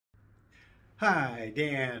Hi,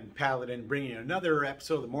 Dan Paladin bringing you another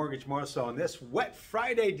episode of the Mortgage Morsel on this wet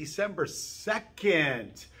Friday, December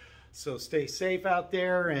 2nd. So stay safe out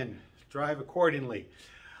there and drive accordingly. In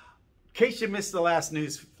case you missed the last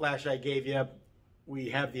news flash I gave you, we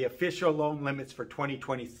have the official loan limits for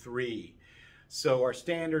 2023. So our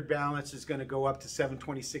standard balance is going to go up to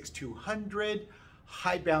 $726,200.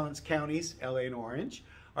 High balance counties, LA and Orange,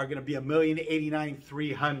 are going to be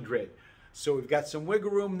 $1,089,300. So we've got some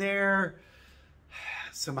wiggle room there.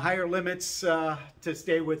 Some higher limits to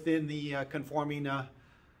stay within the conforming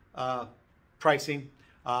pricing.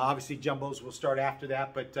 Obviously, jumbos will start after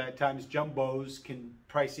that, but at times jumbos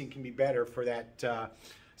pricing can be better for that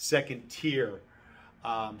second tier.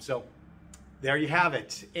 So there you have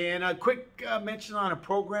it. And a quick mention on a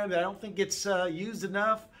program that I don't think gets used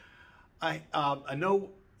enough. A no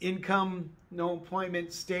income, no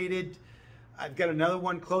employment stated. I've got another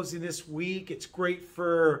one closing this week. It's great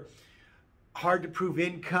for hard to prove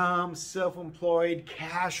income, self-employed,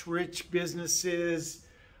 cash-rich businesses,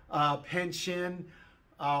 pension.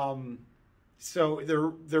 So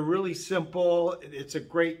they're really simple. It's a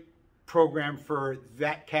great program for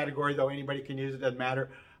that category, though anybody can use it, doesn't matter.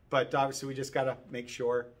 But obviously we just got to make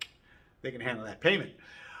sure they can handle that payment.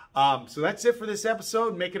 So that's it for this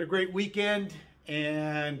episode. Make it a great weekend,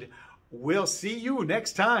 and we'll see you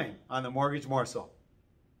next time on the Mortgage Morsel.